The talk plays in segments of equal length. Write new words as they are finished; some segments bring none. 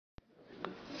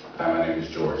My name is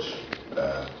George,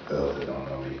 for those that don't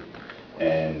know me.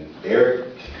 And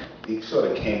Eric, he sort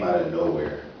of came out of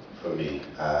nowhere for me.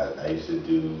 I used to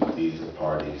do these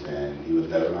parties, and he was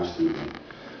never my student.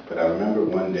 But I remember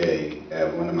one day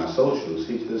at one of my socials,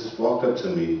 he just walked up to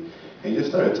me and just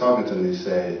started talking to me and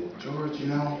said, "George, you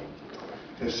know,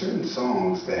 there's certain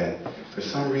songs that for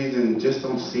some reason just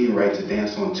don't seem right to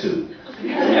dance on too.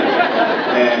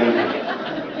 And,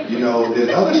 you know, there's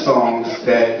other songs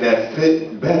that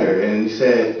fit better." And he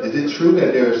said, "Is it true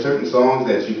that there are certain songs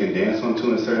that you can dance on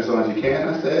to and certain songs you can't?"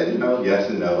 I said, you know, yes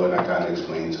and no, and I kind of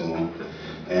explained to him.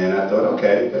 And I thought,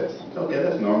 okay,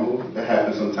 that's normal. That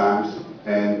happens sometimes.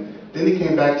 And then he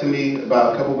came back to me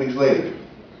about a couple weeks later.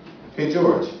 "Hey,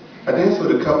 George, I danced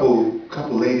with a couple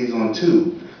ladies on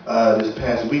two this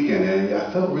past weekend, and I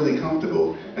felt really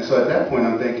comfortable." And so at that point,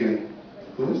 I'm thinking,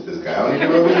 who is this guy? I don't even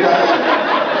know who this guy is.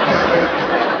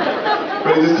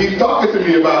 But he just keeps talking to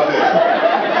me about this.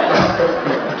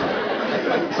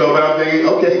 But I'm thinking,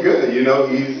 okay, good. You know,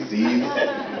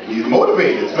 he's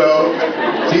motivated, so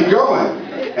keep going.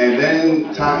 And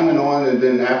then time went on, and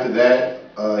then after that,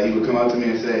 he would come up to me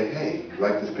and say, "Hey, you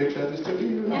like this picture I just took of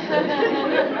you?" And I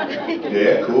said,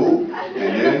 "Yeah, cool."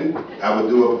 And then I would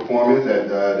do a performance at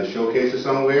the showcase or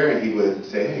somewhere, and he would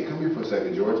say, "Hey, come here for a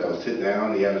second, George." I would sit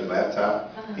down. He had his laptop.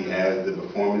 He has the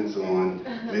performance on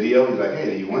video. He's like, "Hey,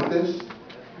 do you want this?"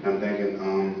 And I'm thinking,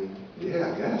 yeah,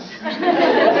 I guess. So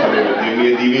they would give me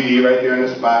a DVD right there on the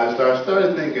spot, and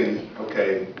started thinking,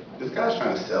 okay, this guy's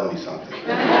trying to sell me something. I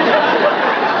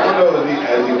don't know,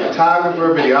 as a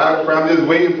photographer, videographer, I'm just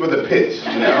waiting for the pitch,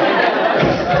 you know?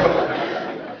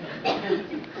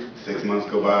 6 months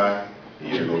go by, a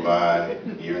year go by,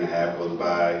 a year and a half goes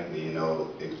by, you know,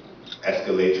 it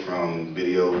escalates from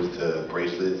videos to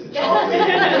bracelets and chocolates.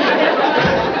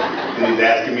 And he's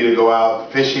asking me to go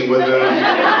out fishing with him.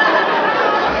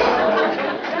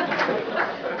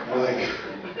 I'm like,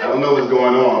 I don't know what's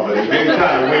going on, but it's getting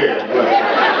kind of weird.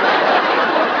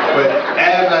 But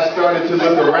as I started to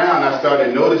look around, I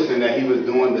started noticing that he was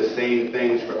doing the same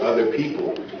things for other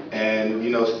people. And, you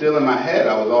know, still in my head,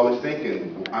 I was always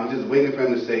thinking, I'm just waiting for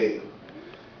him to say,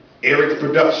 "Eric's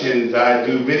Productions, I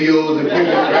do videos and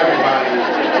pictures for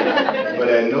everybody." But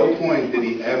at no point did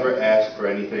he ever ask for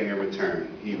anything in return.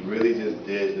 He really just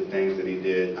did the things that he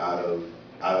did out of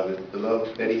the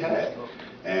love that he had.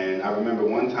 And I remember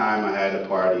one time I had a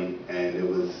party, and it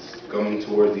was going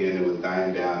towards the end, it was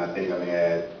dying down. I think I may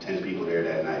have had 10 people there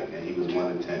that night, and he was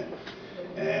one of 10.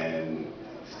 And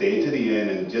stayed to the end,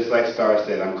 and just like Star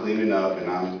said, I'm cleaning up, and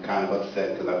I'm kind of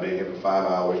upset because I've been here for 5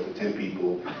 hours for 10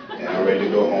 people, and I'm ready to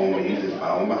go home, and he's just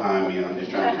following behind me, and I'm just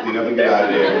trying to clean up and get out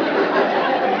of there.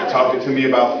 And he's talking to me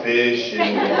about fish,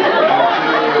 and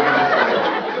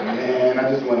man,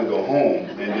 I just want to go home.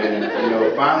 And then, you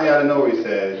know, finally out of nowhere, he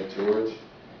said, "George,"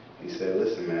 he said,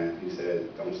 "listen, man," he said,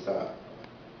 "don't stop."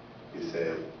 He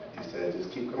said,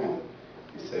 "just keep going."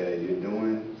 He said, "You're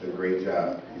doing a great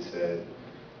job." He said,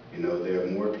 "You know, there are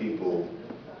more people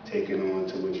taking on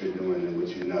to what you're doing than what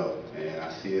you know, and I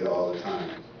see it all the time."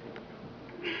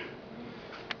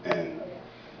 And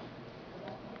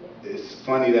it's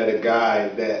funny that a guy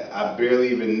that I barely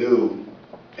even knew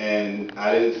and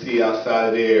I didn't see outside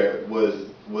of there was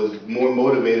more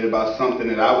motivated about something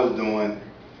that I was doing.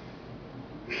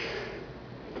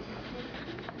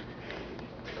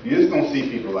 You just don't see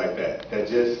people like that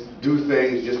just do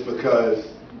things just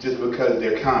because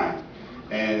they're kind.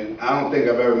 And I don't think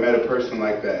I've ever met a person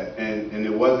like that. And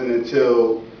it wasn't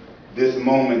until this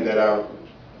moment that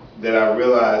I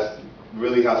realized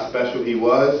really how special he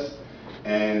was.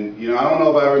 And, you know, I don't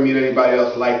know if I ever meet anybody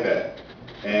else like that.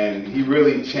 And he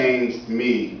really changed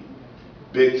me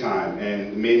big time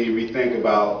and made me rethink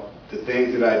about the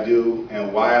things that I do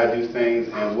and why I do things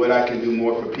and what I can do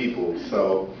more for people.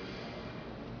 So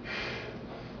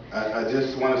I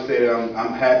just want to say that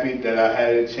I'm happy that I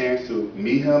had a chance to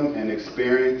meet him and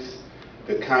experience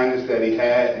the kindness that he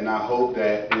had, and I hope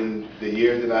that in the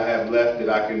years that I have left that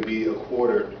I can be a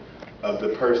quarter of the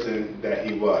person that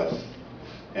he was.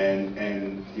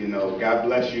 And you know, God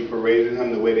bless you for raising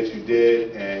him the way that you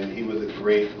did, and he was a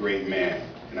great, great man,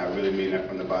 and I really mean that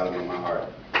from the bottom of my heart.